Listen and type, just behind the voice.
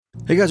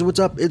Hey guys, what's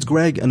up? It's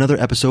Greg, another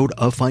episode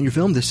of Find Your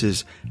Film. This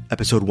is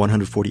episode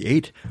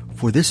 148.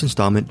 For this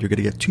installment, you're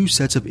going to get two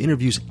sets of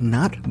interviews,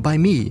 not by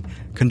me.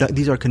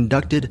 These are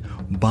conducted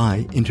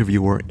by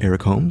interviewer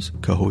Eric Holmes,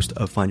 co-host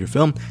of Find Your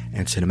Film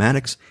and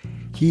Cinematics.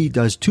 He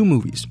does two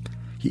movies.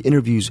 He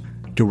interviews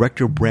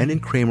director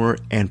Brandon Kramer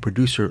and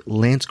producer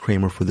Lance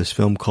Kramer for this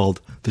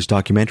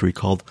documentary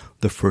called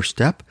The First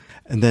Step.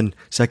 And then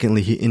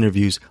secondly, he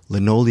interviews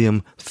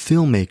Linoleum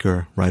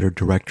filmmaker, writer,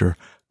 director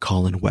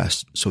Colin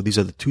West. So these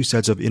are the two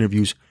sets of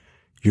interviews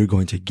you're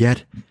going to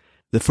get.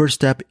 The First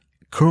Step,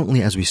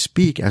 currently as we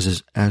speak,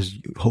 as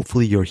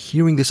hopefully you're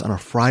hearing this on a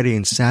Friday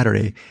and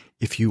Saturday,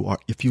 if you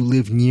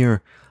live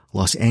near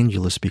Los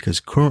Angeles, because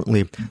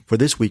currently for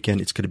this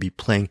weekend it's going to be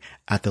playing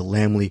at the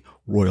Laemmle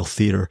Royal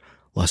Theater,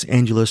 Los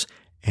Angeles,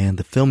 and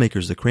the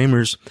filmmakers, the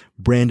Kramers,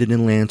 Brandon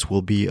and Lance,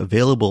 will be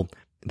available.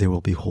 They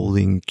will be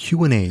holding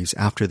Q&As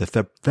after the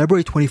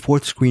February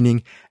 24th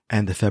screening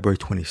and the February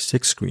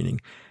 26th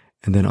screening.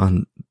 And then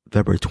on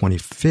February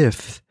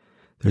 25th,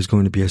 there's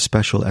going to be a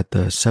special at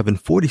the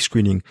 740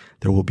 screening.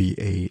 There will be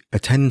a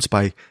attendance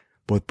by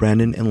both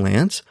Brandon and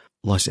Lance.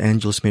 Los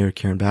Angeles Mayor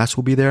Karen Bass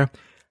will be there.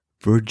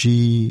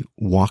 Virgie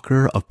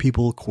Walker of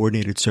People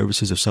Coordinated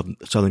Services of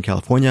Southern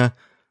California.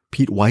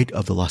 Pete White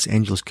of the Los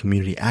Angeles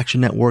Community Action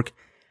Network.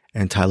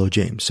 And Tyler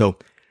James. So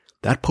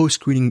that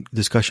post-screening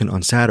discussion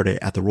on Saturday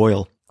at the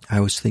Royal, I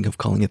always think of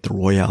calling it the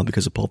Royale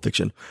because of Pulp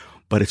Fiction,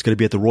 but it's going to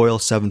be at the Royal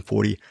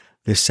 740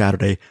 this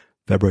Saturday,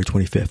 February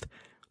 25th.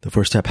 The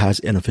First Step has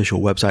an official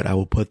website. I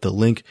will put the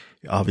link.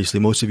 Obviously,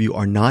 most of you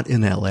are not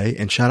in LA,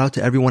 and shout out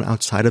to everyone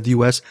outside of the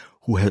US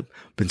who have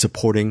been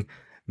supporting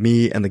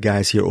me and the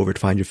guys here over at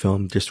Find Your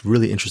Film. Just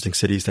really interesting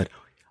cities that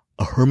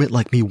a hermit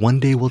like me one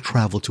day will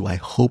travel to. I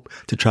hope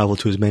to travel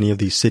to as many of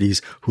these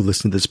cities who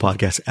listen to this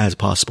podcast as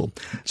possible.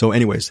 So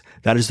anyways,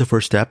 that is the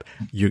First Step.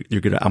 I'm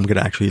going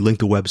to actually link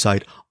the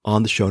website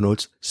on the show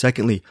notes.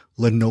 Secondly,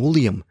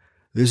 Linoleum.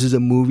 This is a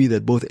movie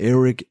that both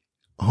Eric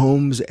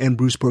Holmes and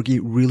Bruce Purkey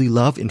really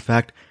love. In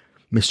fact,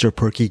 Mr.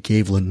 Purkey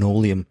gave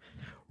Linoleum,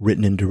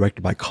 written and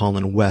directed by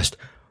Colin West,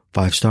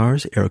 5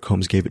 stars. Eric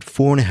Holmes gave it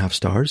 4.5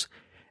 stars.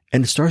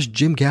 And it stars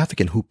Jim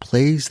Gaffigan, who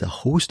plays the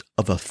host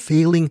of a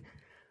failing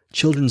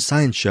children's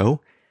science show.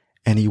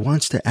 And he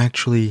wants to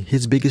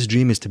his biggest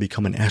dream is to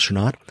become an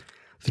astronaut.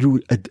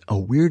 Through a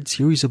weird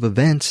series of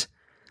events,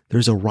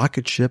 there's a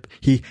rocket ship.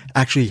 He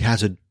actually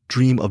has a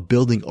dream of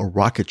building a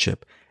rocket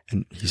ship.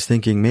 And he's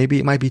thinking maybe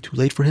it might be too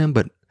late for him,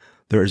 but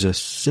there is a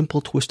simple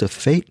twist of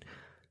fate,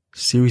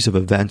 series of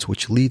events,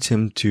 which leads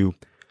him to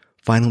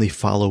finally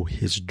follow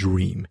his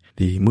dream.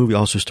 The movie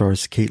also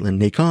stars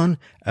Caitlin Nacon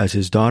as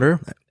his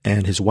daughter,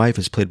 and his wife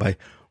is played by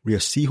Rhea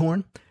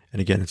Seehorn. And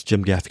again, it's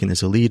Jim Gaffigan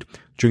as the lead.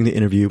 During the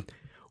interview,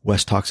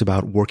 West talks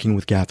about working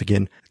with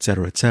Gaffigan, et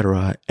cetera, et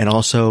cetera. And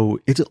also,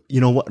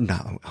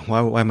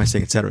 why am I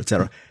saying et cetera, et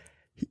cetera?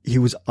 He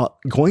was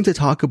going to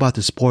talk about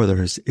the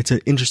spoilers. It's an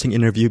interesting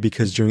interview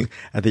because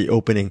at the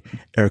opening,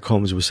 Eric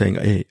Holmes was saying,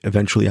 hey,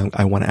 eventually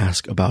I want to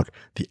ask about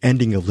the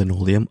ending of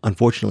Linoleum.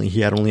 Unfortunately,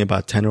 he had only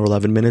about 10 or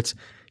 11 minutes.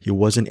 He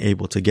wasn't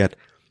able to get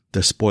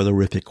the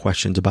spoilerific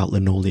questions about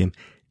Linoleum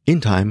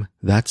in time.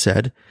 That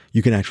said,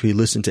 you can actually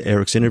listen to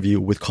Eric's interview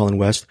with Colin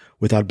West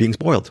without being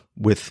spoiled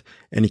with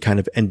any kind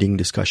of ending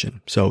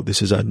discussion. So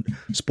this is a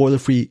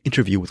spoiler-free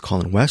interview with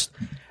Colin West.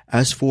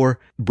 As for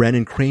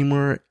Brandon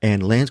Kramer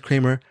and Lance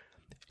Kramer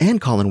and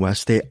Colin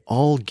West, they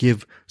all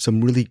give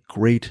some really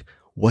great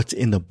what's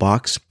in the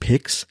box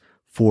picks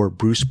for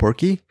Bruce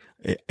Purkey.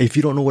 If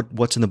you don't know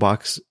what's in the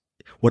box,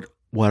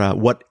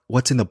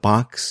 what's in the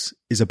box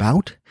is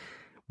about,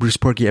 Bruce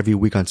Purkey every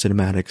week on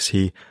Cinematics,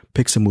 he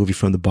picks a movie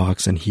from the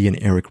box and he and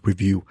Eric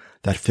review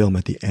that film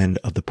at the end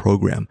of the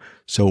program.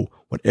 So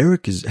what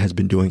Eric has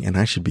been doing, and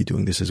I should be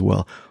doing this as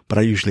well, but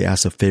I usually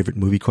ask a favorite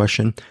movie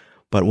question.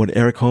 But what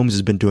Eric Holmes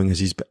has been doing is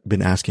he's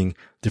been asking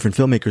different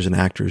filmmakers and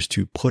actors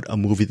to put a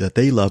movie that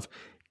they love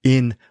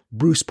in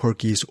Bruce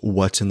Purkey's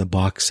What's in the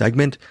Box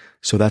segment.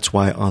 So that's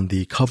why on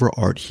the cover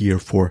art here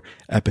for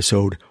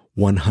episode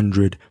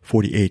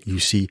 148, you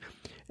see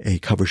a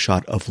cover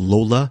shot of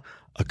Lola,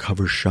 a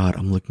cover shot.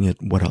 I'm looking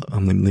at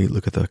let me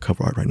look at the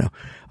cover art right now.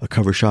 A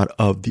cover shot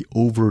of The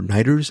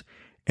Overnighters,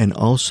 and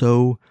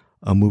also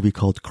a movie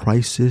called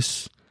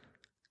Crisis.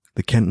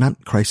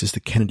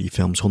 The Kennedy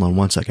films. Hold on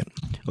one second.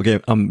 Okay,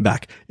 I'm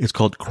back. It's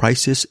called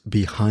Crisis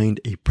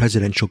Behind a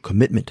Presidential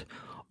Commitment.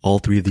 All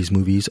three of these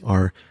movies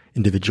are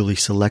individually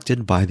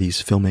selected by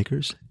these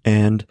filmmakers,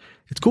 and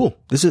it's cool.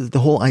 This is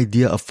the whole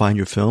idea of Find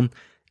Your Film,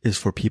 is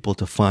for people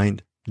to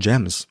find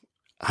gems.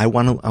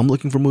 I'm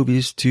looking for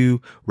movies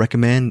to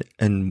recommend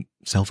and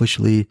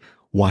selfishly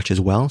watch as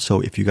well. So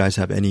if you guys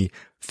have any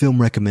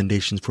film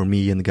recommendations for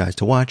me and the guys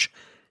to watch,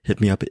 hit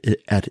me up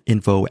at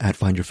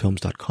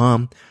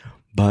info@findyourfilms.com.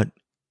 But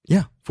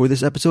yeah, for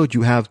this episode,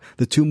 you have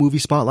the two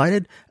movies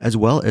spotlighted, as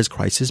well as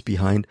Crisis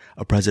Behind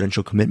a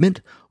Presidential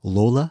Commitment,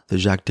 Lola, the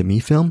Jacques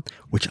Demy film,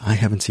 which I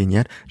haven't seen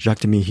yet. Jacques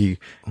Demy,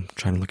 I'm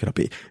trying to look it up.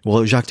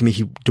 Well, Jacques Demy,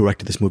 he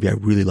directed this movie I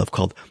really love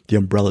called The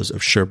Umbrellas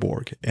of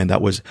Cherbourg, and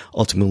that was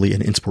ultimately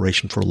an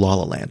inspiration for La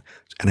La Land.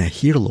 And I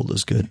hear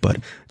Lola's good, but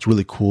it's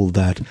really cool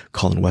that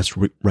Colin West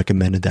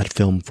recommended that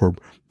film for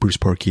Bruce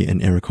Perky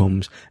and Eric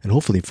Holmes, and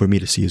hopefully for me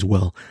to see as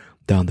well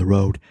down the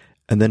road.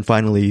 And then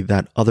finally,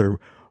 that other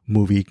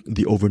movie,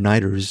 The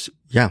Overnighters.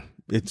 Yeah,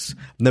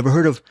 never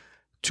heard of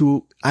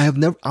I'm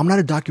not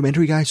a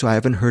documentary guy, so I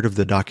haven't heard of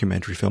the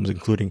documentary films,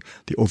 including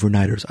The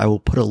Overnighters. I will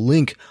put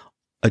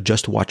a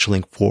Just Watch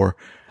link for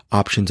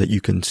options that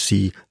you can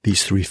see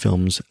these three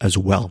films as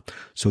well.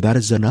 So that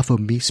is enough of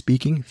me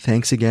speaking.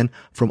 Thanks again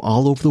from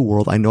all over the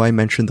world. I know I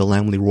mentioned the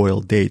Lamley Royal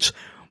dates,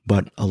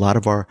 but a lot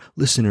of our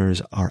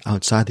listeners are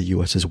outside the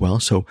U.S. as well.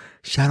 So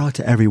shout out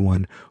to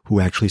everyone who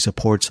actually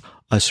supports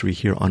us three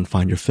here on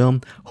Find Your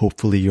Film.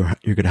 Hopefully you're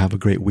going to have a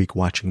great week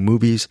watching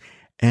movies,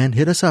 and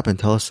hit us up and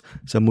tell us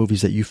some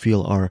movies that you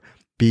feel are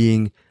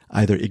being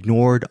either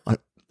ignored,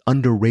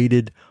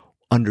 underrated,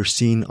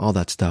 underseen, all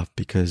that stuff,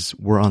 because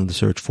we're on the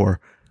search for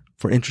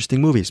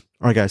interesting movies.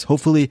 All right, guys,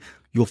 hopefully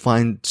you'll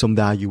find some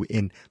value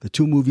in the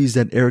two movies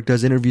that Eric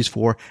does interviews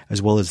for,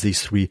 as well as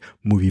these three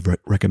movie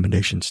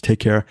recommendations. Take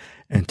care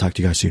and talk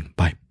to you guys soon.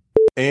 Bye.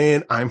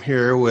 And I'm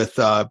here with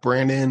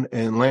Brandon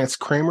and Lance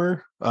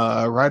Kramer,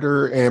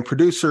 writer and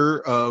producer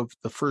of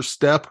The First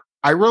Step.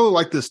 I really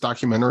like this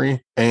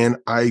documentary, and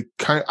I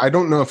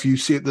don't know if you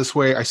see it this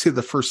way. I see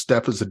The First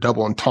Step as a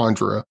double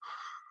entendre.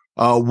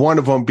 One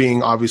of them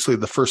being obviously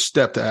the First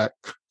Step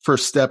Act.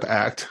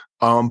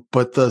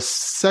 But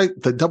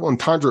the double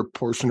entendre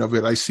portion of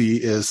it I see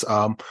is,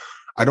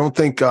 I don't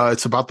think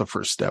it's about the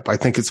first step. I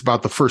think it's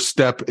about the first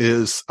step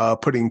is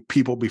putting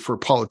people before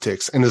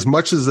politics. And as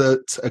much as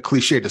it's a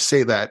cliche to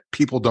say that,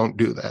 people don't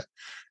do that.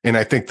 And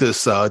I think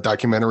this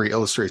documentary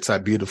illustrates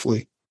that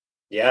beautifully.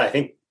 Yeah, I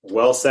think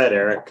well said,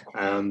 Eric.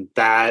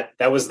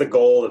 That was the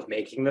goal of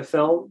making the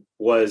film,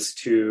 was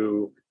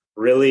to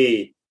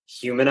really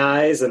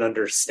humanize and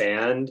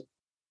understand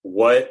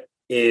what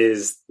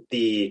is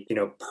the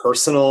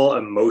personal,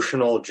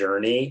 emotional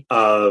journey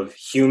of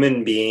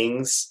human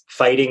beings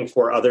fighting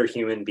for other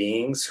human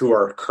beings who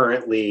are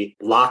currently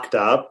locked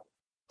up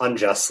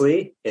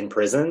unjustly in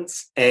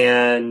prisons.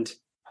 And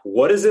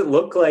what does it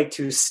look like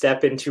to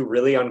step into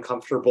really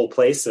uncomfortable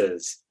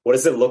places? What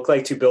does it look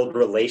like to build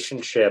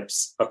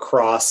relationships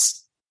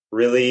across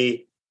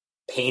really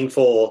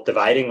painful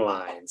dividing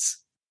lines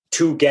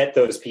to get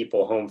those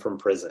people home from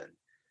prison?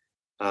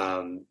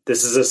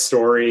 This is a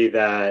story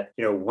that,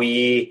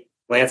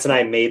 Lance and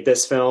I made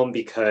this film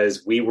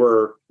because we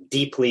were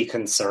deeply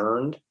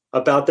concerned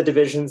about the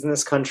divisions in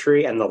this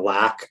country and the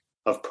lack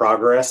of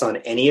progress on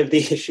any of the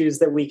issues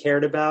that we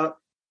cared about.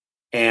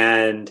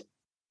 And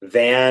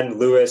Van,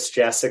 Lewis,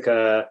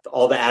 Jessica,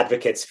 all the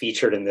advocates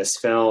featured in this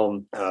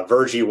film,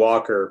 Virgie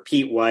Walker,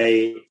 Pete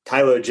White,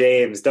 Tylo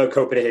James, Doug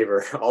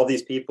Copenhaver, all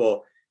these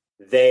people,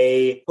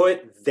 they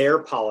put their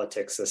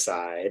politics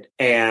aside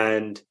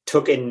and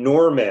took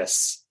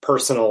enormous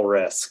personal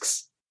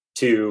risks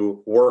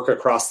to work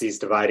across these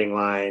dividing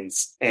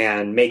lines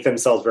and make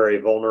themselves very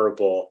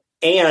vulnerable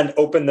and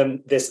open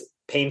them this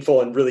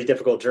painful and really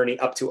difficult journey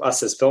up to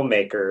us as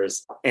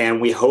filmmakers. And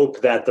we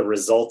hope that the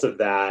result of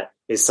that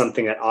is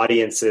something that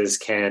audiences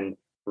can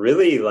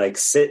really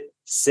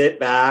sit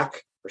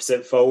back or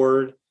sit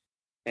forward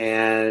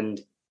and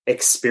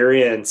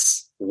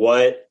experience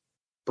what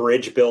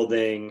bridge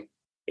building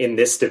in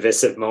this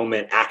divisive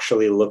moment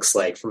actually looks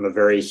like from a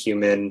very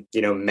human,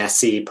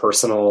 messy,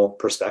 personal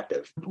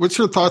perspective. What's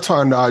your thoughts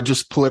on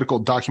just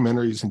political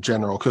documentaries in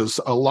general? Because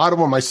a lot of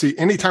them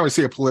anytime I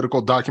see a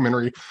political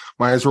documentary,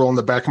 my eyes roll in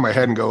the back of my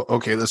head and go,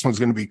 okay, this one's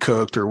going to be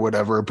cooked or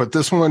whatever. But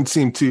this one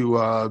seemed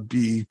to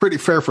be pretty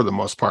fair for the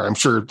most part. I'm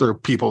sure there are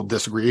people who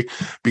disagree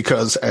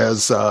because,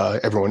 as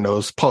everyone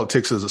knows,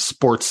 politics is a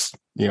sports,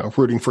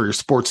 rooting for your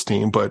sports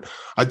team. But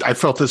I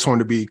felt this one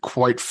to be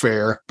quite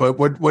fair. But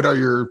what are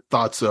your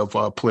thoughts of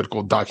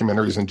political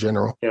documentaries in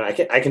general?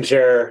 I can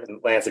share,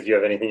 Lance, if you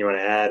have anything you want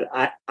to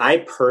add. I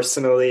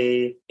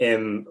personally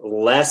am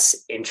less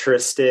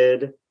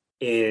interested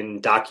in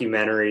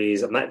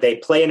documentaries. They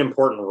play an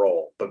important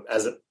role, but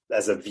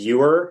as a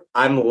viewer,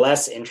 I'm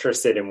less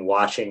interested in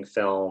watching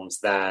films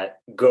that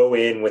go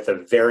in with a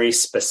very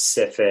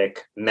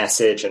specific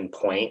message and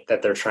point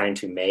that they're trying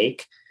to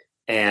make.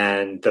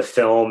 And the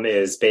film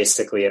is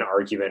basically an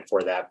argument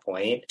for that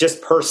point.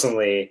 Just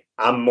personally,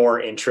 I'm more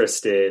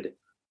interested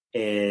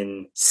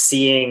in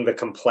seeing the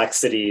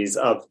complexities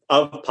of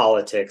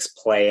politics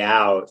play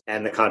out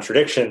and the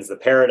contradictions, the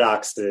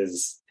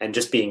paradoxes, and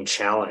just being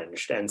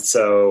challenged. And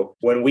so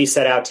when we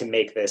set out to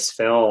make this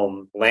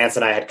film, Lance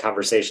and I had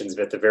conversations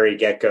at the very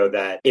get-go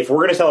that if we're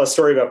going to tell a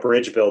story about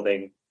bridge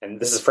building, and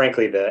this is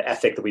frankly the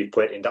ethic that we've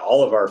put into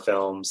all of our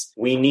films,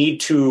 we need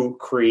to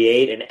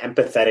create an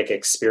empathetic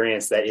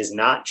experience that is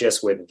not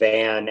just with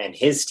Van and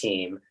his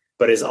team,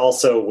 but is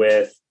also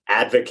with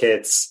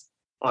advocates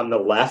on the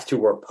left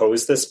who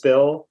opposed this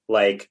bill,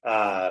 like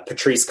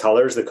Patrisse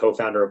Cullors, the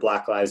co-founder of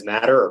Black Lives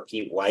Matter, or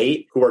Pete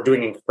White, who are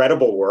doing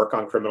incredible work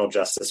on criminal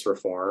justice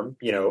reform,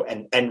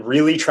 and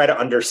really try to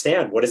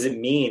understand, what does it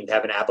mean to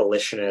have an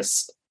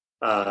abolitionist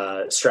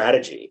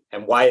strategy,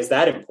 and why is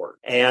that important?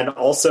 And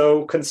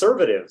also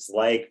conservatives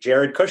like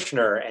Jared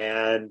Kushner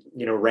and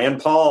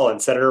Rand Paul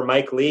and Senator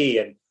Mike Lee,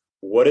 and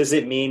what does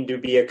it mean to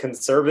be a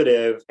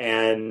conservative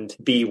and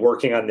be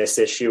working on this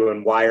issue,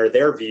 and why are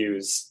their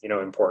views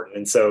important?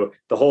 And so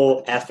the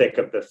whole ethic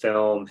of the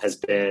film has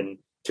been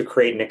to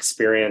create an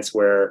experience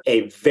where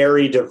a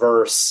very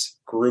diverse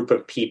group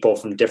of people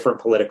from different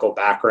political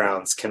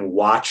backgrounds can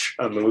watch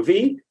a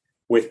movie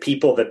with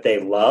people that they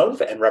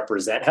love and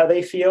represent how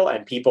they feel,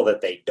 and people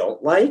that they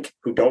don't like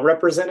who don't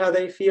represent how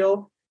they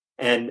feel.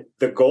 And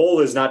the goal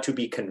is not to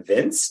be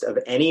convinced of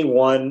any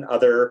one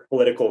other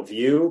political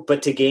view,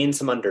 but to gain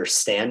some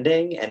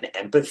understanding and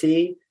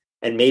empathy,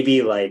 and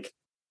maybe like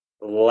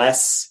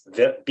less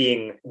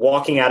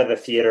walking out of the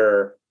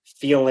theater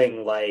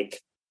feeling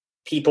like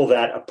people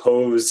that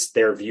oppose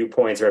their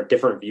viewpoints or have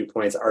different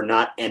viewpoints are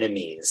not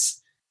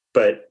enemies,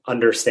 but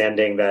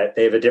understanding that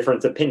they have a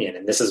different opinion,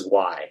 and this is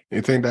why.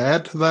 Anything to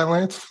add to that,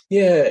 Lance?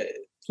 Yeah,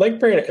 like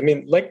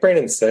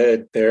Brandon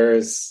said,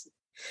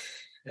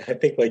 I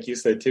think, like you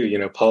said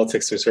too,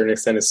 politics to a certain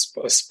extent is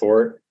a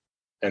sport.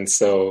 And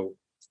so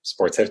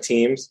sports have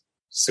teams.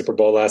 Super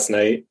Bowl last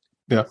night.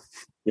 Yeah.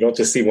 You don't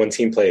just see one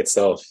team play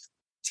itself.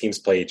 Teams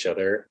play each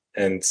other.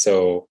 And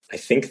so I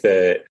think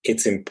that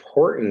it's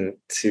important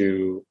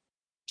to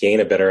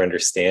gain a better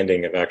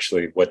understanding of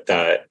actually what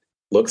that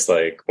looks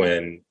like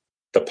when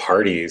the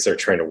parties are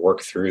trying to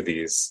work through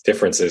these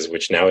differences,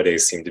 which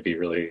nowadays seem to be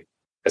really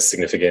as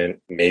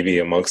significant, maybe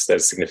amongst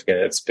as significant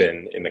as it's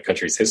been in the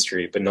country's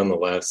history. But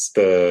nonetheless,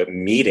 the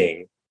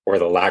meeting or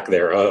the lack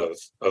thereof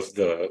of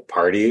the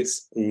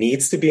parties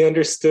needs to be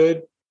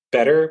understood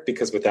better,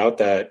 because without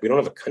that, we don't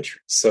have a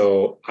country.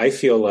 So I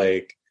feel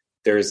like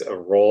there's a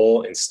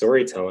role in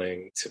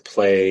storytelling to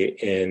play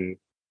in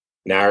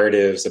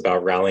narratives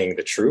about rallying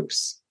the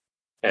troops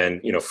and,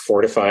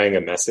 fortifying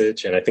a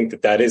message. And I think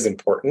that is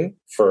important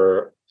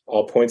for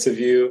all points of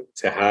view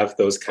to have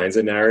those kinds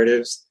of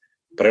narratives.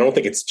 But I don't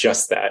think it's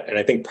just that. And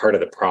I think part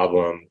of the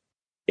problem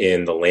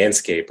in the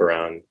landscape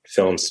around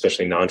films,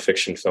 especially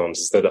nonfiction films,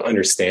 is that the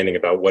understanding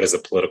about what is a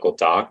political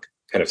doc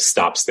kind of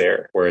stops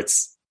there, where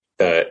it's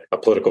that a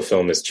political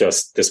film is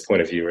just this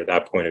point of view or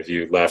that point of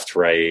view, left,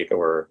 right,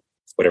 or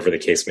whatever the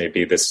case may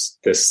be, this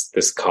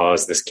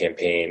cause, this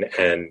campaign.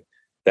 And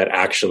that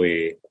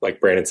actually, like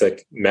Brandon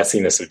said,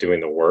 messiness of doing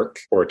the work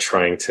or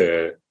trying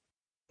to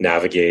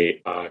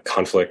navigate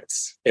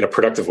conflicts in a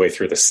productive way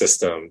through the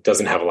system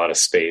doesn't have a lot of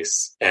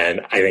space.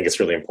 And I think it's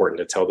really important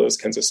to tell those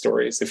kinds of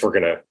stories if we're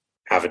going to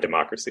have a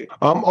democracy.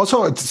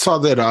 Also, I saw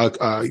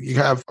that you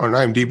have on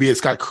IMDb, it's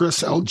got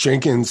Chris L.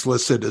 Jenkins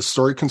listed as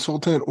story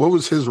consultant. What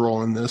was his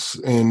role in this,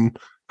 and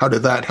how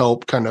did that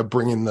help kind of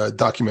bring in the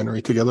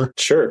documentary together?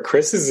 Sure.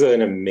 Chris is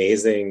an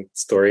amazing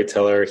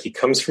storyteller. He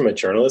comes from a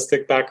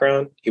journalistic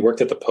background. He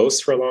worked at the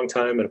Post for a long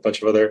time and a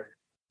bunch of other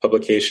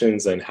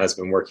publications, and has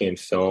been working in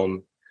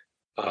film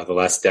the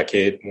last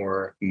decade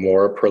more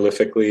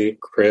prolifically.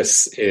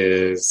 Chris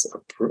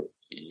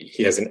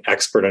he has an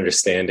expert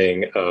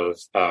understanding of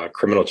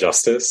criminal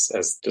justice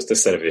as just a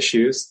set of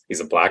issues.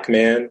 He's a Black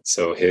man,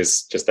 so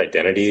his just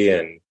identity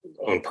and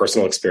own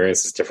personal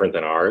experience is different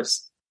than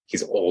ours.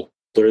 He's older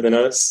than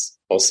us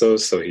also,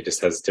 so he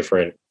just has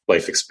different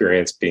life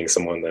experience, being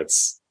someone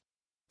that's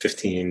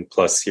 15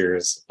 plus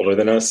years older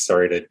than us.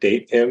 Sorry to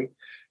date him.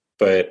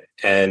 But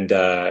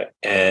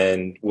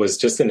and was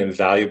just an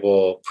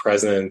invaluable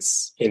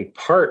presence, in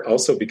part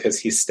also because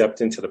he stepped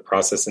into the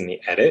process in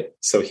the edit.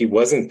 So he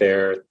wasn't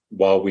there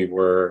while we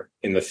were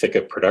in the thick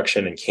of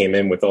production, and came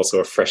in with also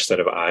a fresh set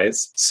of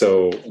eyes.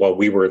 So while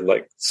we were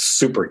like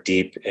super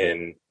deep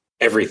in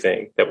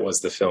everything that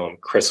was the film,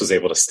 Chris was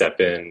able to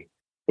step in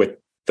with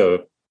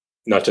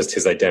not just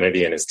his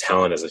identity and his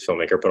talent as a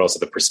filmmaker, but also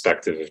the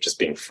perspective of just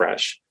being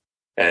fresh.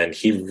 And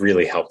he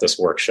really helped us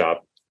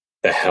workshop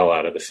the hell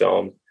out of the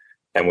film,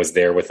 and was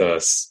there with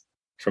us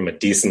from a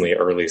decently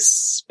early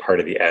part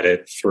of the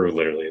edit through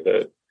literally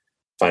the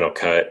final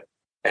cut,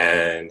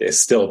 and has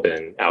still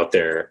been out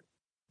there,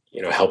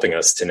 helping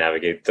us to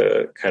navigate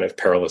the kind of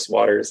perilous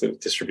waters of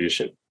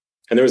distribution.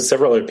 And there was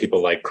several other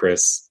people like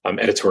Chris,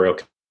 editorial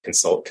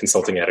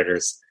consulting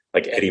editors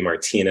like Eddie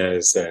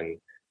Martinez and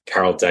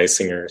Carol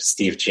Deisinger,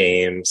 Steve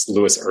James,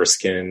 Louis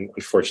Erskine,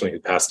 unfortunately,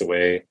 who passed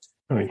away.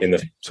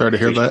 Sorry to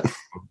hear that.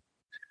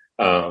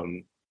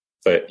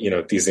 But,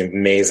 these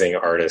amazing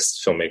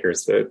artists,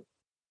 filmmakers that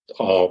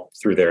all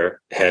threw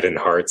their head and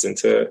hearts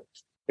into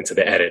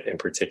the edit in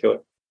particular.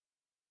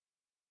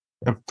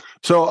 Yeah.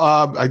 So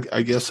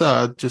I guess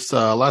just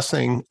last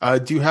thing,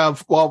 do you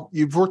have,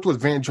 you've worked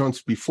with Van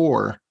Jones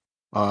before,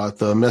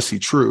 The Messy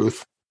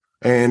Truth,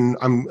 and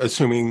I'm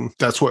assuming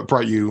that's what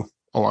brought you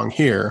along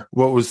here.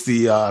 What was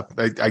the,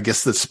 I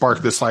guess the spark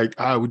that's like,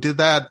 we did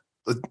that.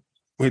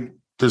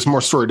 There's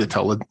more story to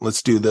tell.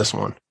 Let's do this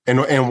one.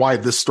 And why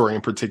this story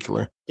in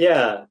particular?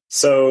 Yeah.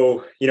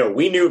 So,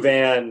 we knew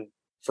Van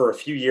for a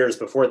few years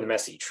before The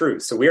Messy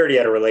Truth. So we already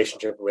had a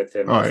relationship with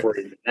him All before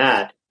even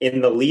that.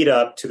 In the lead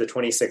up to the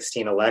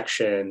 2016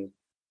 election,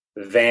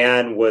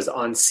 Van was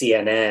on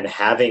CNN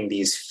having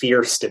these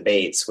fierce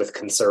debates with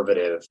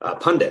conservative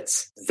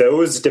pundits.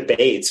 Those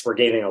debates were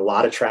gaining a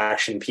lot of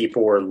traction.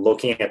 People were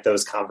looking at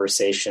those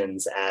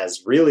conversations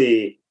as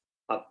really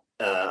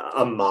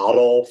a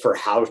model for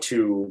how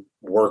to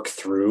work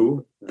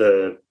through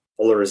the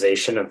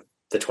polarization of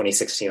the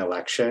 2016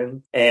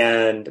 election.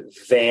 And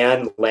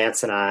Van,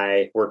 Lance, and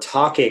I were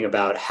talking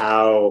about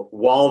how,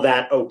 while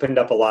that opened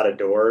up a lot of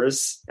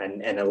doors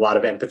and a lot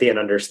of empathy and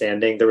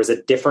understanding, there was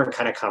a different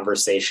kind of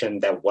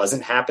conversation that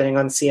wasn't happening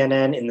on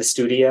CNN in the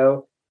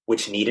studio,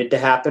 which needed to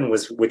happen,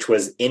 which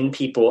was in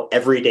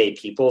everyday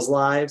people's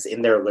lives,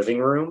 in their living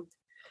room.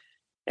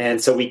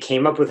 And so we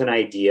came up with an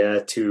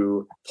idea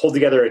to pull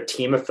together a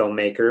team of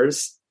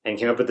filmmakers and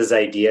came up with this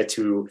idea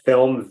to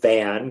film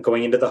Van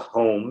going into the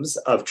homes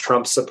of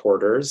Trump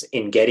supporters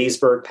in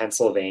Gettysburg,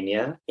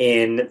 Pennsylvania,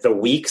 in the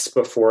weeks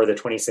before the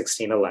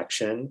 2016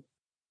 election,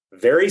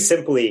 very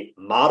simply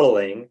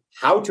modeling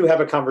how to have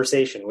a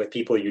conversation with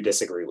people you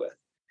disagree with.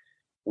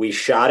 We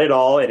shot it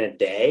all in a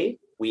day.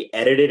 We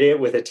edited it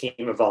with a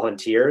team of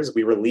volunteers.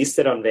 We released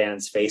it on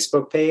Van's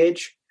Facebook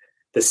page.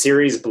 The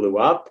series blew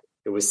up.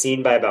 It was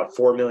seen by about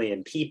 4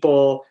 million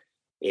people.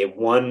 It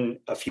won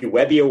a few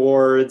Webby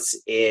Awards.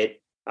 It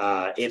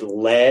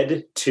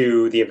led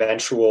to the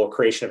eventual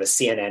creation of a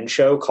CNN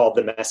show called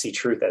The Messy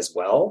Truth as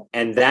well.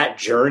 And that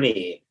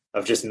journey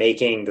of just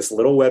making this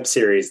little web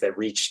series that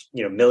reached,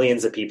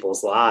 millions of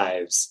people's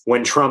lives,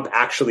 when Trump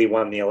actually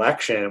won the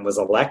election and was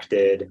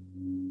elected,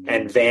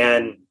 and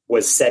Van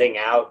was setting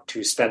out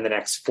to spend the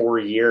next 4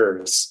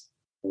 years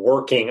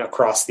working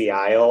across the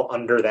aisle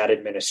under that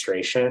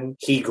administration,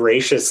 he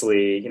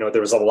graciously,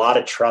 there was a lot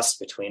of trust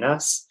between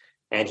us,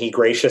 and he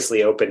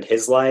graciously opened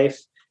his life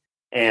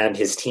and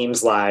his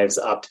team's lives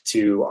up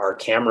to our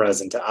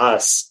cameras and to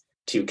us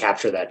to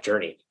capture that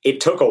journey.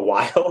 It took a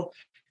while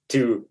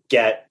to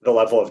get the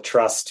level of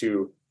trust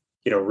to,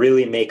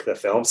 really make the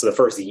film. So the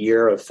first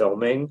year of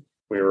filming,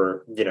 we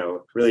were,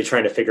 really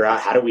trying to figure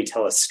out, how do we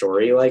tell a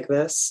story like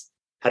this?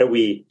 How do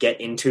we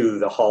get into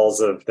the halls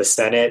of the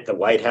Senate, the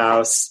White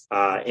House,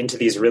 into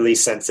these really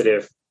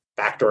sensitive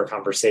backdoor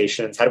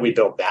conversations? How do we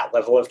build that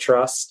level of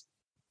trust?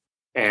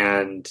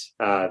 And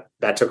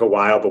that took a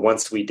while, but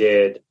once we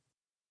did,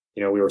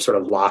 we were sort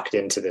of locked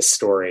into this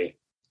story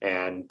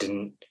and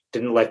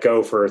didn't let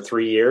go for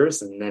 3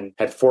 years, and then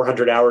had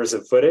 400 hours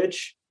of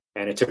footage.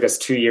 And it took us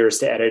 2 years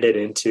to edit it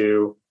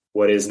into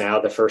what is now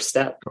The First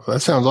Step. Oh, that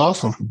sounds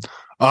awesome.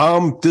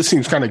 This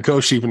seems kind of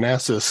gauche even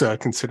ask this,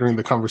 considering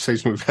the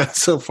conversation we've had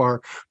so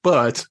far.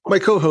 But my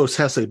co-host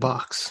has a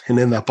box, and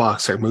in that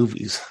box are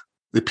movies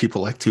that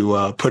people like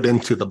to put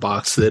into the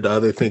box that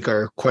they think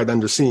are quite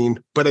underseen.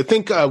 But I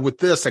think with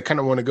this, I kind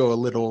of want to go a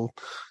little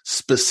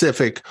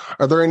specific.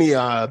 Are there any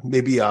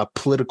maybe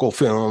political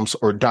films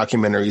or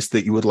documentaries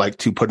that you would like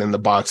to put in the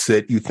box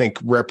that you think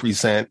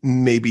represent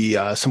maybe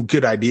some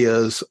good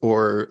ideas,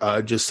 or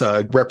just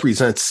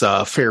represents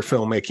fair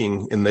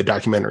filmmaking in the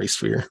documentary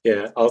sphere?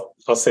 Yeah,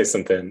 I'll say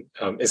something.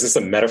 Is this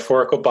a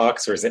metaphorical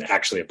box, or is it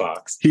actually a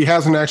box? He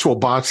has an actual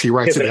box. He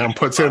writes it down,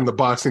 puts it in the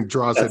box, and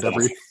draws it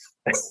every. Awesome.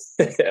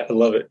 Yeah, I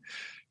love it.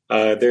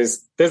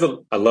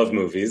 I love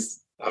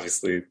movies,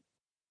 obviously.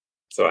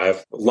 So I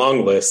have a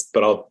long list,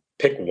 but I'll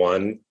pick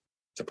one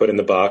to put in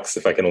the box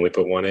if I can only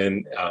put one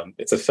in.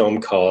 It's a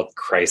film called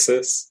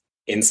Crisis: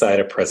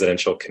 Inside a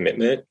Presidential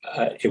Commitment.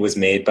 It was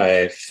made by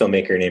a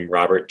filmmaker named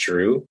Robert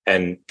Drew,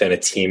 and then a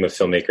team of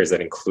filmmakers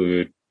that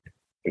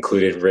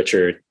included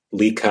Richard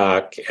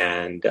Leacock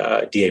and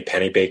D.A.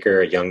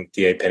 Pennebaker, a young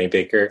D.A.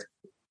 Pennebaker.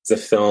 It's a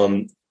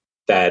film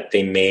that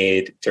they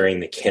made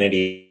during the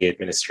Kennedy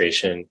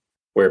administration,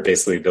 where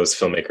basically those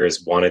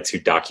filmmakers wanted to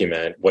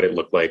document what it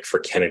looked like for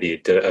Kennedy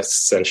to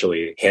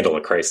essentially handle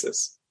a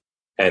crisis.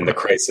 And the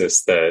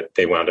crisis that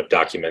they wound up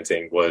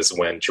documenting was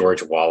when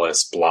George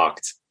Wallace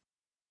blocked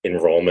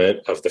enrollment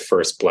of the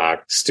first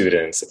Black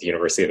students at the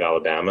University of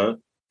Alabama.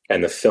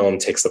 And the film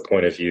takes the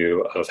point of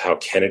view of how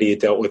Kennedy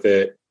dealt with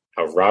it,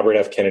 how Robert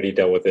F. Kennedy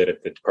dealt with it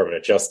at the Department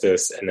of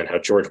Justice, and then how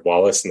George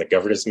Wallace and the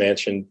governor's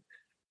mansion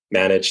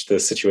managed the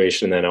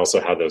situation, and then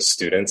also how those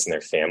students and their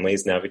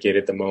families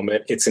navigated the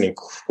moment. It's an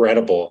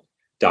incredible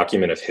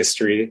document of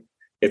history.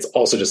 It's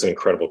also just an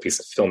incredible piece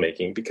of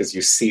filmmaking, because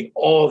you see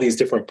all these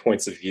different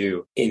points of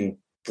view in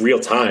real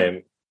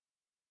time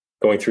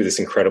going through this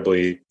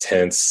incredibly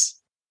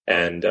tense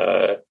and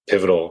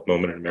pivotal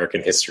moment in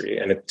American history.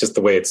 And just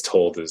the way it's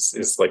told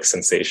is like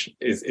sensation,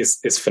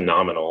 is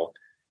phenomenal,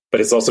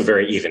 but it's also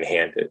very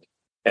even-handed.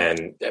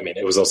 And I mean,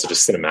 it was also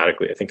just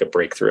cinematically, I think, a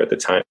breakthrough at the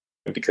time,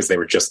 because they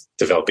were just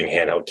developing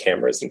handheld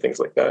cameras and things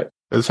like that.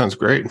 That sounds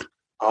great.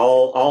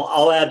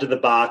 I'll add to the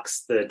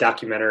box the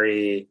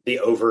documentary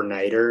The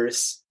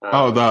Overnighters.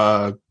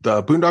 The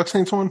Boondock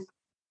Saints one?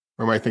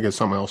 Or am I thinking of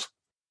something else?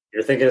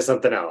 You're thinking of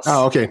something else.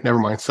 Oh, okay. Never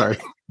mind. Sorry.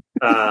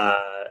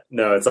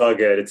 No, it's all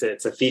good.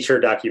 It's a feature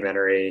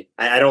documentary.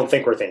 I don't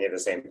think we're thinking of the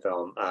same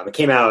film. It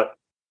came out,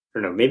 I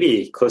don't know,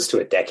 maybe close to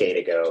a decade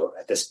ago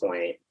at this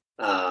point.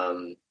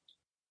 And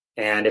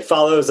it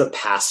follows a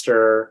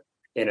pastor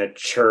of a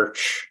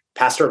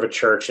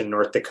church in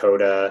North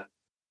Dakota.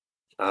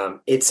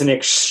 It's an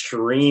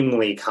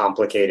extremely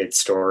complicated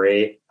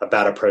story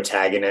about a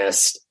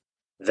protagonist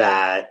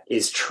that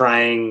is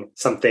trying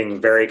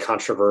something very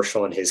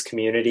controversial in his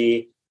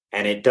community.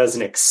 And it does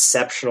an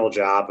exceptional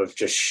job of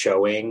just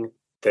showing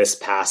this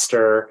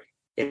pastor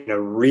in a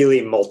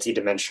really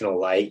multidimensional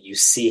light. You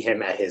see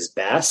him at his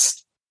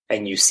best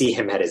and you see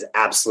him at his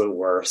absolute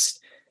worst.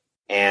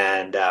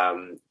 And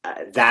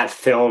that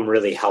film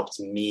really helped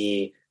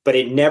me, but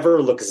it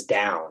never looks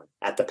down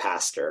at the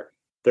pastor.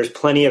 There's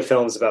plenty of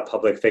films about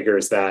public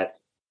figures that,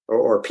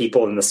 or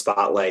people in the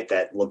spotlight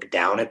that look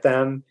down at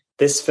them.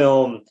 This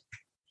film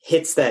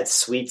hits that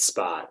sweet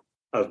spot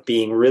of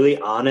being really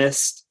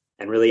honest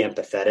and really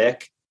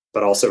empathetic,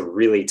 but also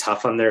really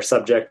tough on their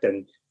subject.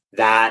 And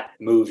that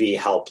movie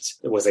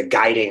was a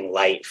guiding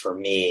light for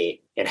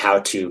me in how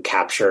to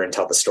capture and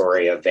tell the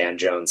story of Van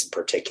Jones in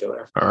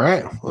particular. All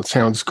right. Well, it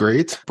sounds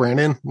great.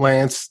 Brandon,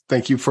 Lance,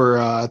 thank you for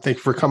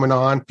coming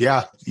on.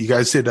 Yeah, you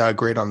guys did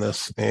great on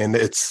this. And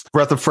it's a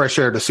breath of fresh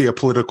air to see a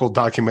political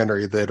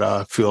documentary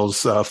that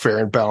feels fair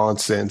and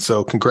balanced. And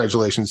so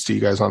congratulations to you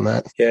guys on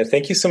that. Yeah,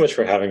 thank you so much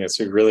for having us.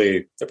 We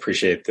really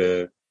appreciate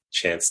the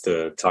chance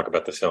to talk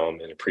about the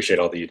film and appreciate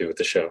all that you do with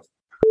the show.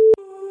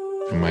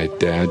 My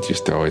dad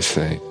used to always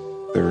say,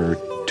 there are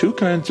two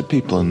kinds of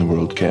people in the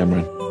world,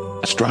 Cameron.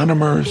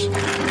 Astronomers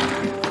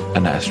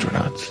and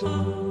astronauts.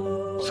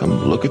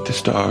 Some look at the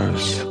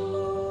stars,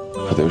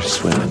 others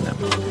swim in them.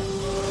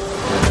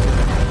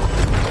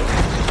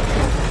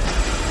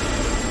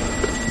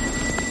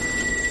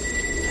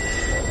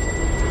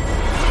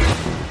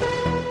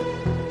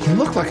 You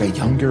look like a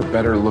younger,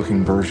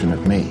 better-looking version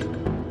of me.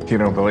 You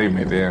don't believe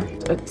me, do you?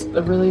 It's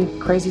a really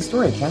crazy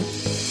story, Ken.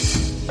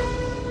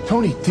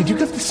 Tony, did you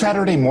give the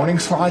Saturday morning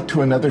slot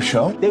to another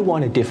show? They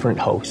want a different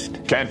host.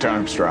 Kent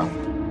Armstrong.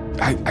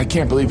 I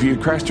can't believe you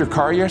crashed your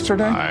car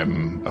yesterday.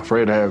 I'm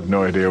afraid I have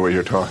no idea what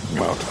you're talking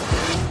about.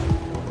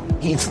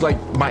 He's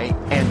like my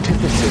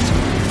antithesis.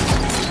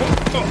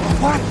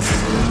 What?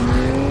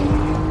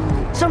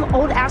 Some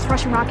old-ass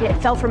Russian rocket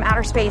fell from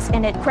outer space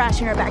and it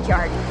crashed in our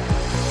backyard.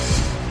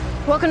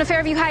 Welcome to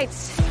Fairview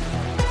Heights.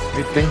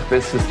 You think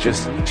this is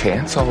just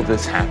chance, all of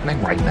this happening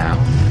right now?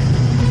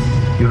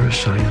 You're a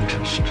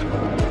scientist.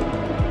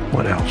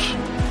 What else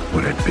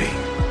would it be?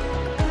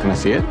 Can I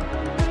see it?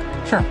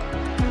 Sure.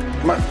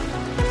 Come on.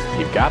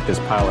 You've got this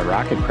pile of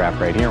rocket crap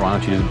right here. Why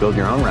don't you just build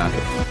your own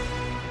rocket?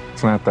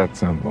 It's not that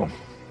simple.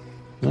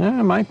 Yeah,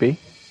 it might be.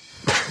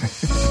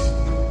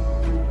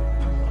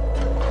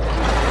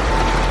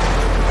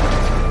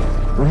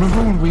 Remember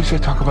when we used to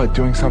talk about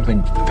doing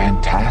something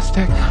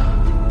fantastic?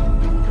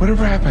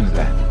 Whatever happened to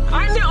that?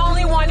 I'm the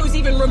only one who's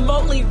even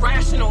remotely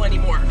rational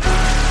anymore.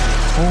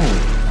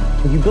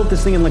 Oh, you built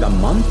this thing in like a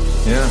month?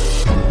 Yeah.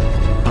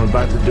 I'm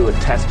about to do a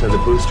test of the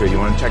booster. You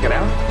want to check it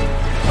out?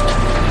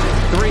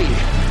 3, 2, 1.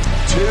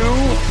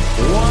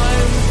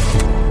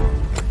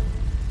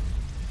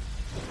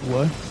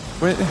 What?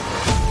 Wait.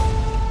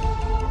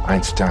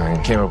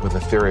 Einstein came up with a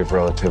theory of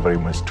relativity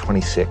when he was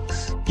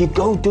 26. You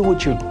go do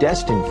what you're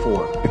destined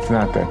for. It's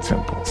not that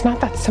simple. It's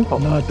not that simple.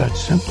 Not that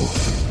simple.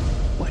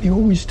 Why do you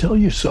always tell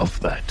yourself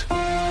that?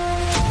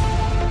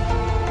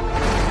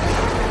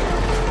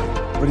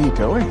 What are you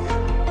doing?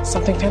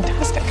 Something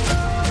fantastic.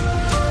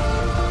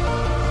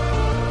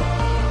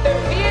 The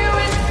view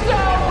is so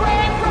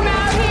great from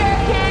out here,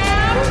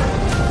 Cam.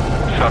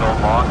 Shuttle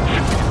launch,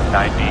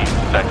 90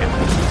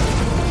 seconds.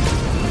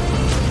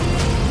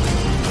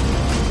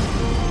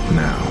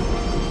 Now,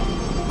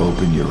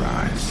 open your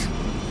eyes.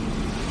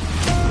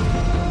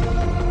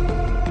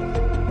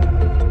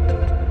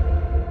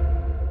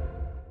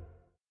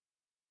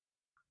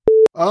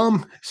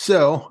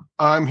 So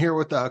I'm here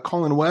with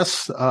Colin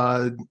West,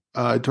 writer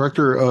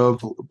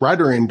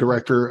and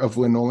director of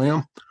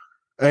Linoleum.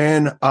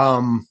 And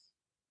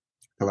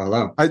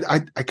hello. I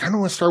kind of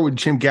want to start with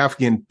Jim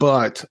Gaffigan,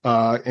 but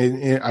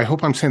and I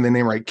hope I'm saying the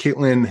name right.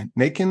 Caitlin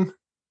Nacon,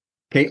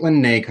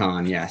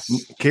 yes.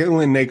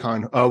 Caitlin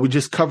Nacon. We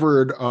just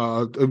covered.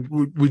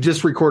 We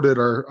just recorded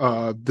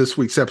our this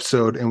week's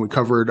episode, and we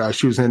covered.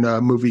 She was in a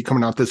movie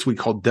coming out this week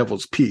called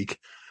Devil's Peak.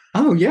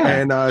 Oh yeah,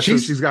 and so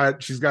she's got a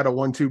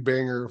 1-2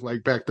 banger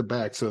like back to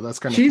back. So that's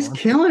kind of she's fun.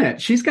 Killing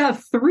it. She's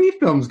got 3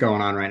 films going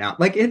on right now.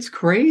 Like it's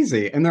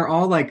crazy, and they're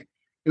all like.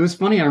 It was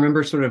funny. I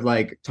remember sort of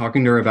like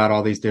talking to her about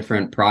all these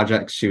different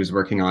projects she was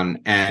working on,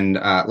 and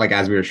like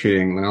as we were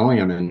shooting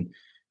Linoleum, and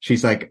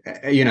she's like,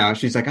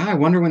 I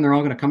wonder when they're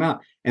all going to come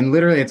out. And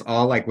literally, it's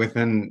all like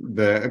within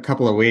a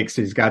couple of weeks.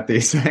 She's got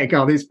these like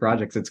all these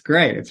projects. It's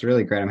great. It's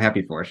really great. I'm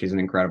happy for her. She's an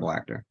incredible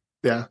actor.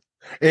 Yeah.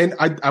 And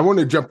I want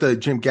to jump to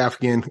Jim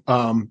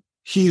Gaffigan.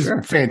 He's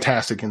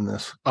fantastic in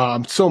this.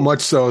 So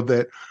much so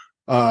that,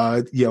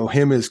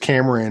 him as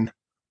Cameron,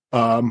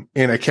 and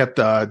I kept,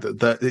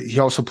 he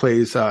also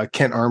plays,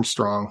 Kent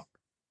Armstrong.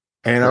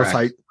 And I was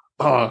like,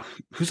 oh,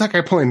 who's that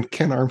guy playing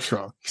Kent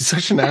Armstrong? He's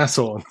such an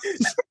asshole.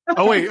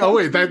 Oh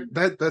wait,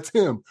 that's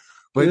him.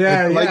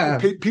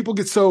 But people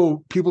get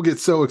so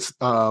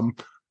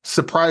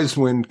surprised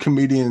when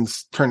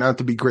comedians turn out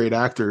to be great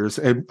actors.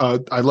 And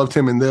I loved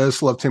him in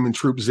this, loved him in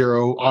Troop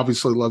Zero,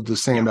 obviously loved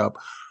his stand-up.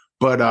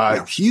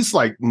 But he's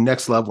like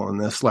next level in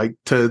this, like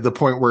to the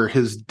point where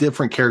his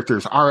different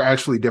characters are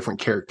actually different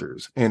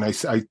characters. And I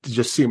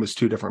just see him as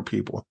two different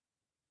people.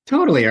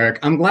 Totally, Eric.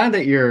 I'm glad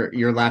that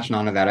you're latching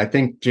onto that. I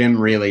think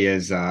Jim really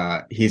is,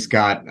 he's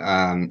got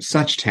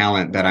such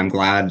talent that I'm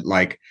glad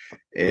like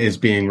is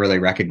being really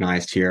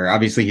recognized here.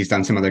 Obviously he's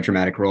done some other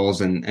dramatic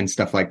roles and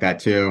stuff like that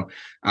too.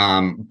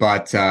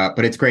 But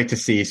it's great to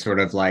see sort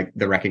of like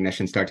the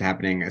recognition start to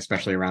happening,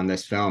 especially around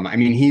this film. I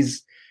mean,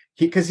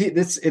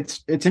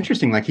 it's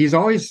interesting. Like he's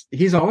always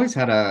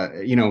had a,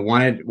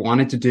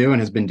 wanted to do and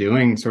has been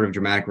doing sort of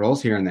dramatic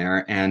roles here and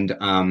there.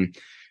 And,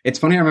 it's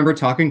funny. I remember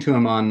talking to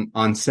him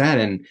on set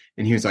and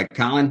he was like,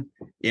 Colin,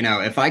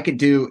 if I could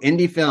do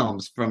indie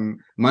films from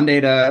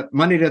Monday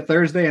to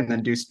Thursday and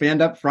then do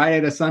stand up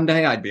Friday to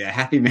Sunday, I'd be a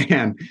happy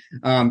man.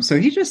 So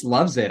he just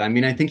loves it. I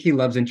mean, I think he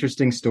loves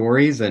interesting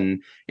stories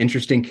and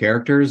interesting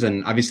characters.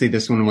 And obviously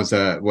this one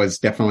was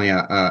definitely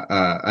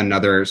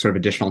another sort of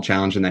additional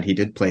challenge in that he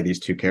did play these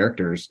two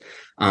characters,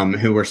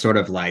 who were sort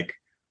of like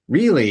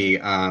really,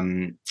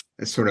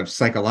 sort of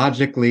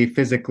psychologically,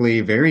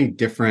 physically very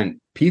different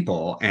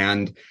people.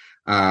 And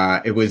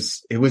it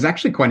was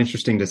actually quite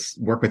interesting to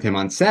work with him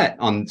on set,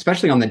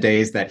 especially on the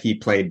days that he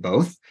played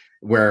both,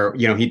 where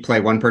he'd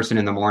play one person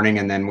in the morning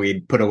and then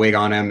we'd put a wig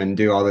on him and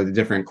do all the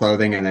different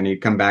clothing, and then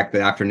he'd come back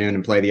the afternoon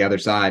and play the other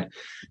side.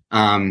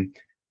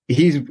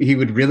 He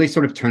would really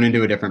sort of turn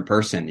into a different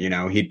person.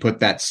 He'd put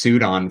that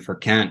suit on for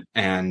Kent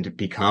and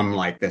become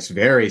like this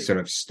very sort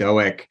of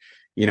stoic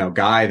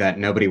guy that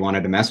nobody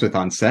wanted to mess with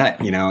on set,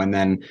 and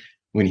then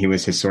when he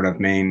was his sort of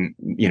main,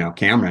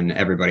 Cameron,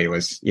 everybody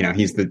was,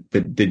 he's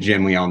the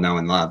Jim we all know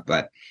and love.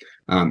 But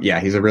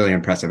he's a really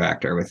impressive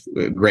actor with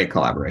a great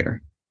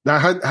collaborator. Now,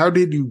 how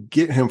did you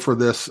get him for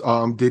this?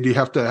 Did you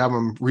have to have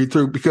him read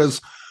through?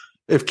 Because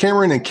if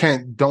Cameron and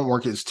Kent don't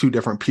work as two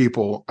different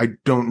people, I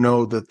don't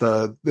know that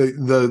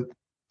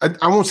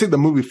I won't say the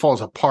movie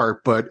falls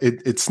apart, but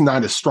it's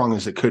not as strong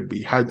as it could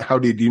be. How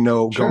did you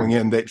know going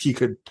in that he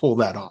could pull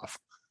that off?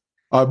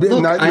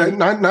 Look,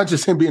 not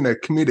just him being a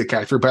comedic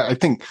actor, but I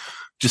think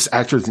just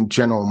actors in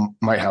general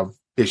might have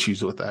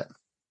issues with that.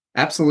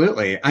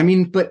 Absolutely. I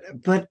mean, but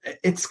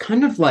it's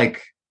kind of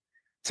like,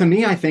 to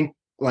me, I think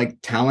like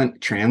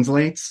talent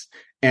translates,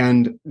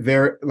 and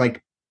they're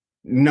like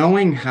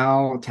knowing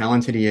how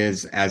talented he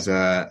is as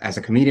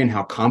a comedian,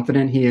 how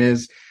confident he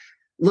is.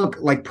 Look,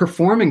 like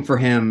performing for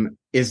him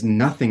is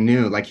nothing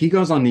new. Like he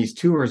goes on these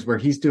tours where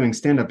he's doing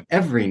stand up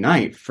every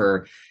night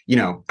for,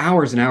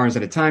 hours and hours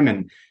at a time,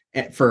 and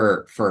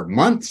for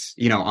months,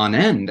 on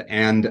end.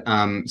 And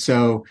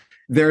so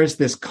there is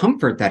this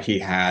comfort that he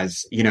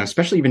has,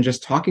 especially even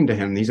just talking to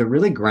him. He's a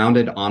really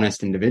grounded,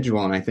 honest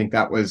individual. And I think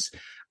that was,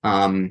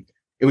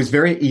 it was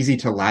very easy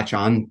to latch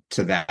on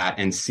to that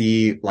and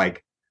see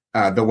like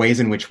the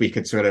ways in which we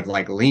could sort of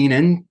like lean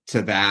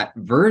into that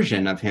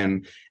version of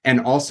him,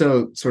 and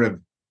also sort of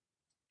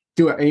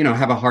do,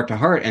 have a heart to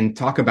heart and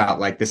talk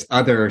about like this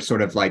other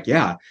sort of like,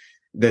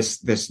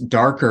 this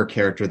darker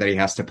character that he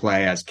has to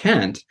play as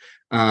Kent.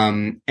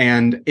 And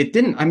we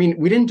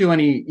didn't do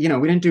any,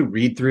 we didn't do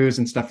read throughs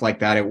and stuff like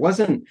that. It was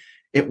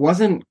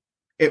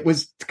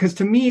because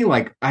to me,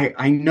 like,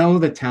 I know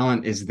the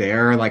talent is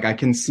there. Like I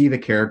can see the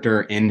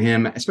character in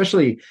him,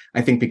 especially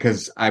I think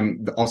because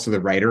I'm also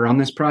the writer on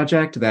this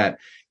project, that,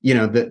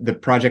 the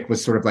project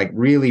was sort of like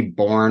really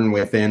born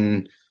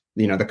within,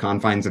 the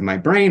confines of my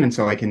brain. And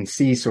so I can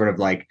see sort of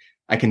like,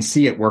 I can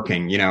see it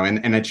working,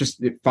 and it's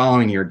just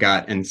following your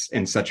gut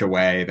in such a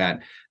way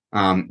that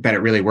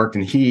it really worked.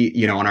 And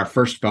he, on our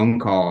first phone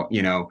call,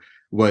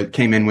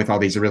 came in with all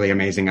these really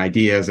amazing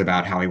ideas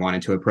about how he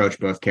wanted to approach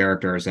both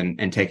characters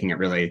and taking it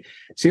really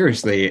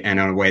seriously, and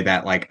in a way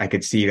that like I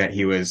could see that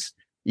he was,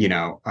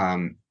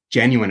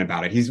 genuine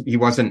about it. He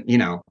wasn't,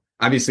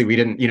 obviously we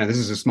didn't, this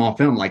is a small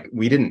film. Like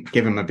we didn't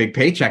give him a big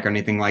paycheck or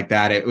anything like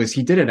that.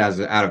 He did it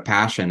out of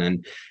passion.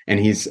 And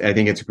I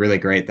think it's really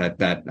great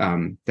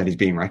that he's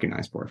being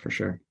recognized for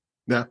sure.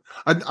 Yeah.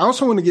 I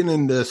also want to get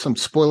into some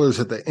spoilers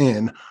at the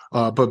end,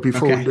 but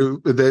before we do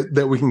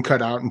that, we can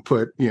cut out and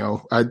put,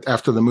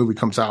 after the movie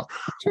comes out.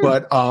 Sure.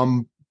 But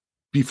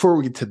before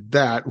we get to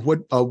that,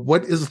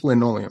 what is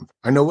Linoleum?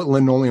 I know what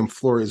Linoleum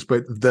floor is,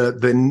 but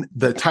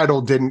the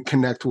title didn't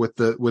connect with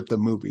the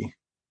movie.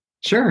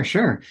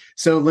 Sure.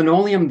 So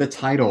Linoleum, the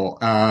title,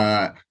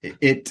 so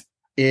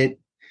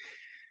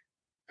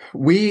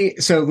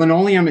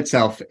Linoleum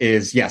itself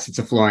is, yes, it's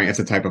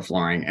a type of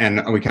flooring.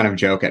 And we kind of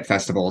joke at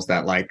festivals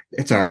that like,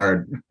 it's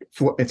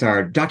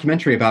our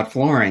documentary about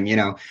flooring,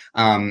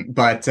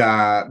 but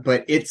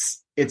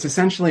it's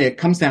essentially, it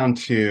comes down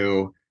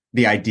to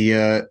the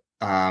idea,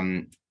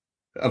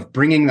 of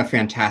bringing the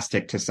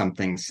fantastic to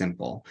something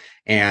simple.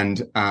 And,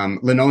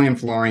 linoleum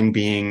flooring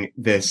being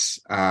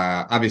this,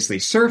 obviously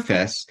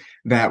surface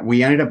that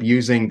we ended up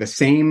using the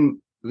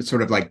same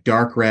sort of like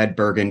dark red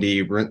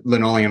burgundy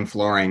linoleum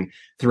flooring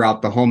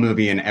throughout the whole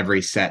movie and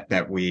every set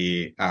that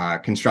we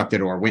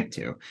constructed or went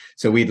to.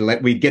 So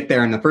we'd get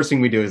there, and the first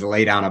thing we do is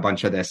lay down a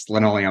bunch of this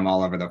linoleum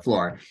all over the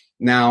floor.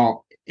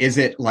 Now, is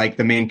it like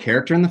the main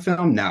character in the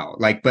film? No,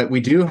 but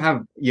we do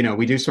have,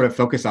 we do sort of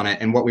focus on it.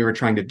 And what we were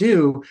trying to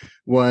do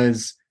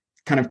was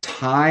kind of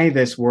tie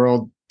this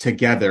world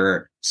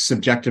together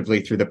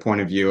subjectively through the point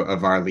of view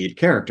of our lead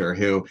character,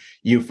 who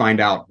you find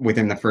out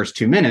within the first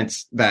 2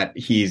 minutes that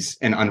he's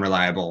an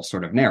unreliable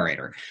sort of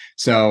narrator.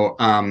 So,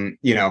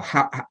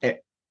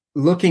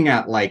 looking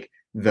at like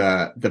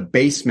the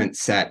basement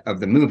set of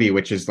the movie,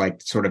 which is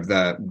like sort of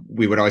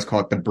we would always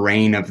call it the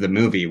brain of the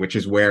movie, which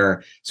is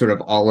where sort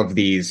of all of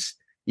these,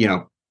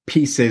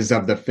 pieces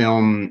of the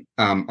film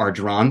are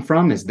drawn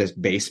from, is this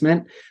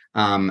basement.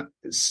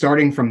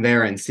 Starting from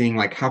there and seeing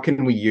like, how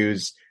can we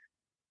use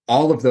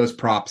all of those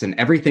props and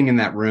everything in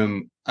that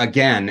room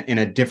again in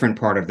a different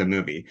part of the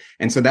movie.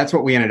 And so that's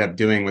what we ended up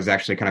doing, was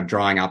actually kind of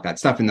drawing out that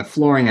stuff. And the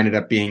flooring ended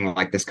up being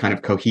like this kind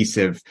of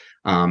cohesive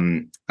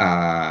kind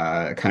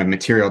of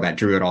material that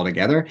drew it all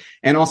together.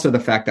 And also the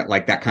fact that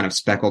like that kind of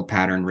speckled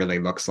pattern really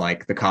looks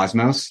like the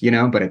cosmos,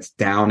 but it's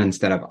down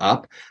instead of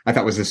up, I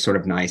thought was this sort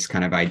of nice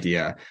kind of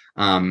idea.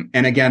 And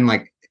again,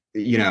 like,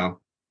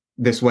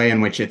 this way in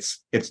which it's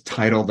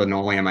titled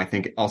Linoleum, I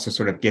think also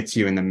sort of gets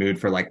you in the mood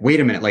for like, wait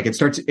a minute, like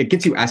it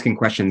gets you asking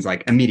questions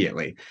like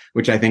immediately,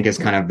 which I think is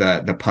kind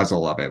of the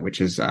puzzle of it,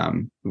 which is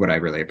what I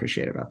really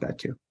appreciate about that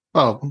too.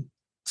 Oh,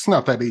 it's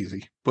not that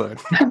easy,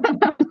 but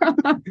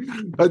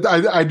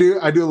I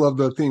do love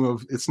the theme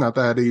of it's not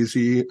that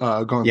easy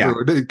going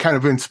through it. It kind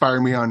of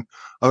inspired me on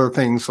other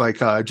things like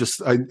just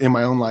in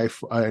my own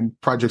life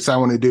and projects I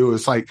want to do.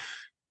 Is like,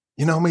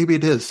 maybe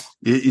it is.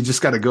 You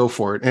just got to go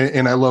for it.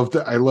 And I love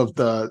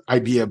the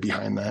idea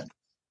behind that.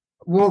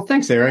 Well,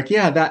 thanks, Eric.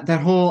 Yeah,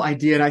 that whole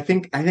idea. And I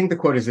think the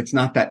quote is, it's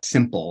not that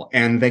simple.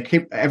 And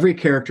every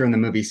character in the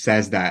movie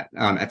says that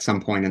at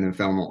some point in the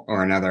film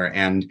or another.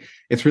 And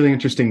it's really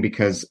interesting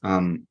because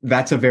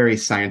that's a very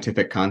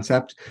scientific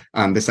concept.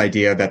 This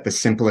idea that the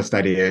simplest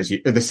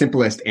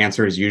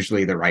answer is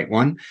usually the right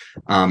one.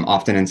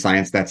 Often in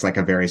science, that's like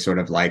a very sort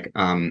of like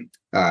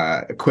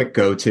quick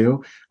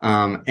go-to.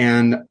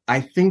 And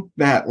I think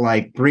that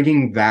like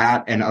bringing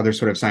that and other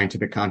sort of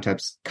scientific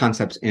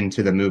concepts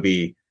into the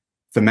movie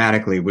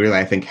thematically really,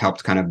 I think,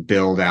 helped kind of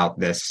build out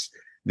this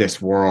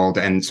world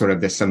and sort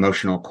of this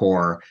emotional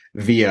core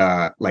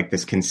via like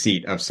this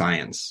conceit of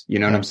science. You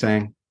know what I'm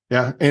saying?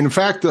 Yeah. In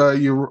fact,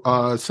 you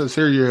says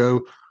here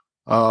you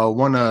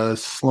won a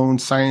Sloan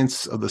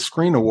Science of the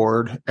Screen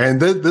Award,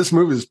 and this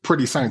movie is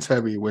pretty science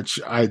heavy, which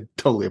I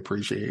totally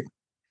appreciate.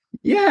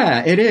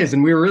 Yeah, it is.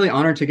 And we were really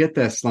honored to get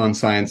the Sloan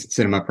Science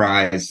Cinema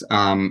Prize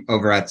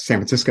over at San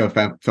Francisco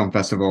Film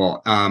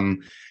Festival.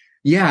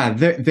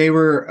 They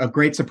were a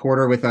great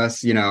supporter with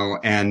us,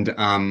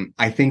 and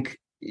I think,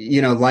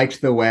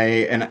 liked the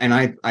way, and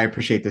I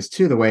appreciate this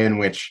too, the way in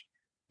which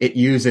it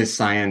uses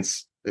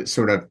science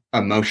sort of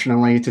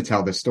emotionally to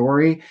tell the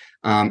story.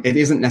 It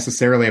isn't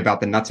necessarily about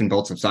the nuts and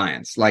bolts of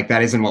science. Like,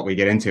 that isn't what we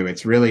get into.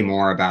 It's really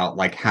more about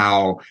like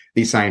how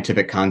these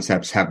scientific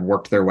concepts have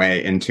worked their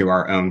way into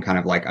our own kind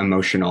of like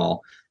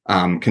emotional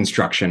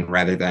construction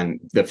rather than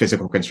the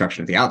physical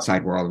construction of the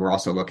outside world. We're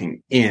also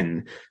looking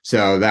in.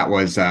 So that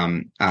was,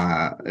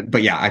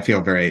 but yeah, I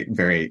feel very,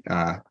 very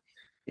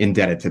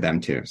indebted to them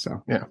too.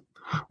 So yeah.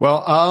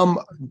 Well,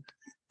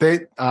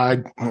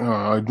 I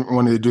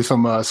wanted to do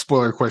some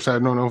spoiler question. I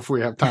don't know if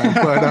we have time,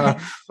 but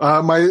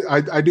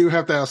I do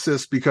have to ask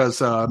this because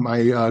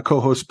my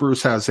co-host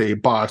Bruce has a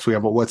box. We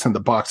have a "What's in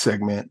the Box"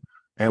 segment.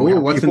 And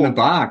what's in the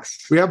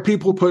box? We have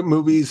people put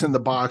movies in the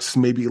box,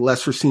 maybe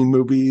lesser seen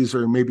movies,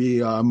 or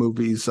maybe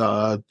movies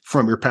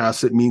from your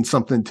past that mean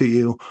something to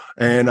you.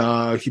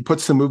 And he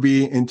puts the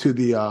movie into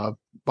the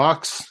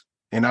box.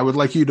 And I would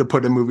like you to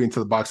put a movie into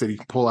the box that he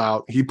can pull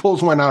out. He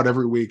pulls one out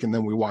every week, and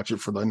then we watch it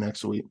for the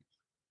next week.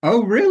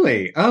 Oh,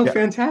 really? Oh, yeah.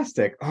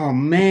 Fantastic. Oh,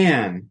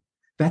 man.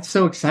 That's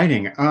so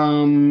exciting.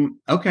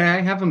 Okay,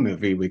 I have a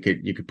movie you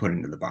could put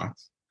into the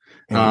box.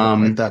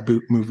 Let that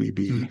movie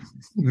be.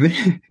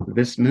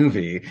 This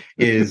movie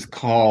is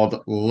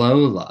called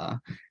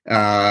Lola.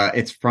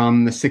 It's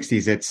from the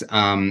 60s. It's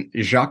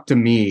Jacques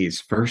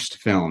Demy's first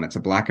film. It's a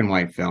black and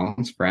white film.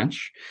 It's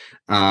French.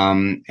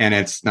 And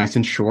it's nice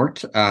and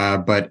short,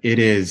 but it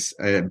is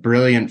a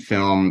brilliant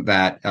film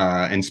that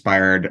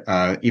inspired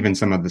even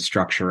some of the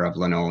structure of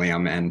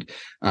Linoleum. And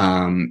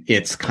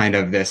it's kind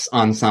of this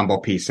ensemble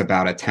piece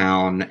about a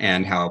town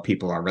and how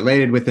people are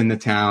related within the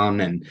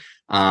town. And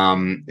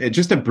it's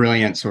just a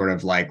brilliant sort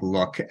of like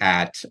look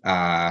at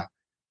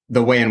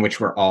the way in which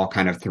we're all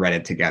kind of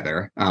threaded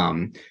together.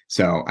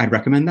 So I'd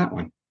recommend that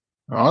one.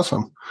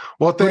 Awesome.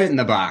 Well, put it in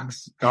the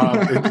box.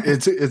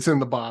 It's in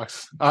the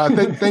box.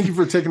 Thank you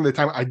for taking the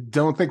time. I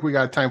don't think we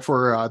got time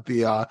for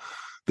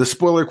the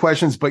spoiler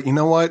questions, but you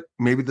know what?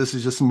 Maybe this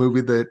is just a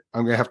movie that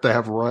I'm gonna have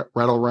to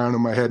rattle around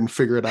in my head and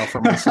figure it out for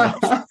myself.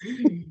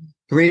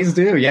 Please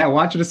do. Yeah,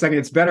 watch it a second.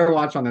 It's better to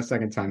watch on the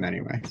second time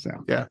anyway. So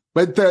yeah.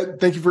 But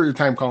thank you for your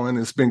time, Colin.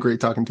 It's been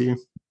great talking to you.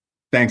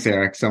 Thanks,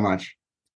 Eric, so much.